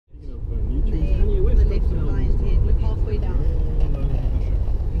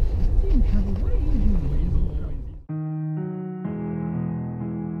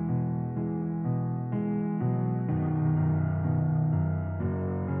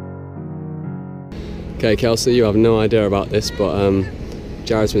Okay, Kelsey, you have no idea about this, but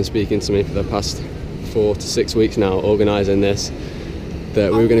Jarryd's been speaking to me for the past 4 to 6 weeks now, organising this,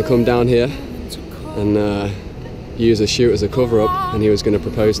 that we were going to come down here and use a shoot as a cover-up, and he was going to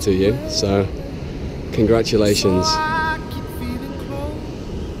propose to you, so congratulations.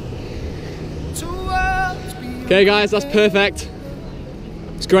 Okay guys, that's perfect.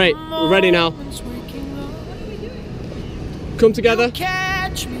 It's great, we're ready now. Come together.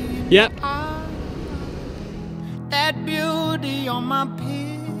 Yep. That beauty on my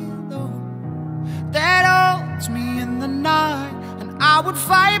pillow that holds me in the night, and I would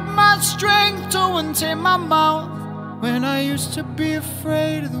fight my strength to untie my mouth when I used to be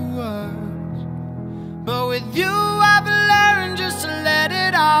afraid of the words. But with you I've learned just to let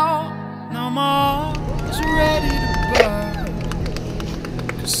it out. Now my heart is ready to burn,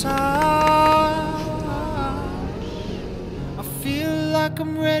 'cause I feel like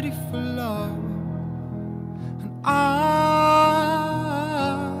I'm ready for love. I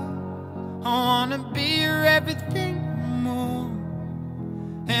wanna be your everything more.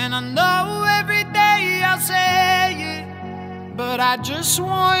 And I know every day I say it, but I just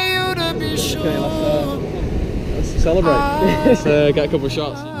want you to be sure. Okay, let's celebrate. Let's get a couple of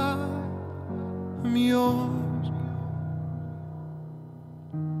shots. I'm yours.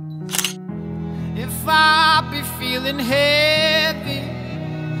 If I be feeling heavy,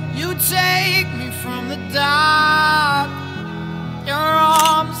 you take me from the dark. Your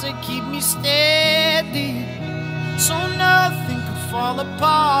arms, they keep me steady, so nothing could fall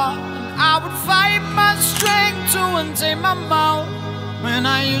apart. And I would fight my strength to untie my mouth when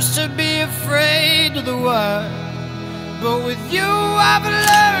I used to be afraid of the word. But with you I've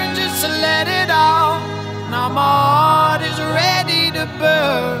learned just to let it out. Now my heart is ready to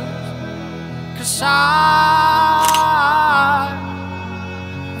burst, 'cause I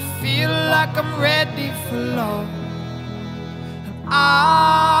feel like I'm ready for love. And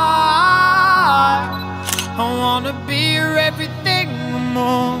I wanna be your everything and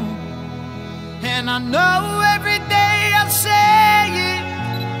more. And I know every day I say it,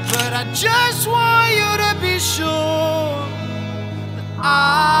 but I just want you to be sure that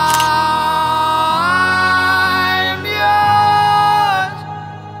I'm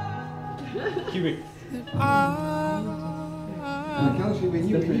yours. Cue me. Kelsey, when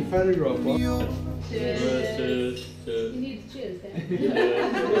you put your photograph on. Cheers. You need to cheers,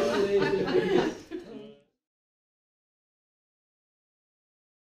 Dan.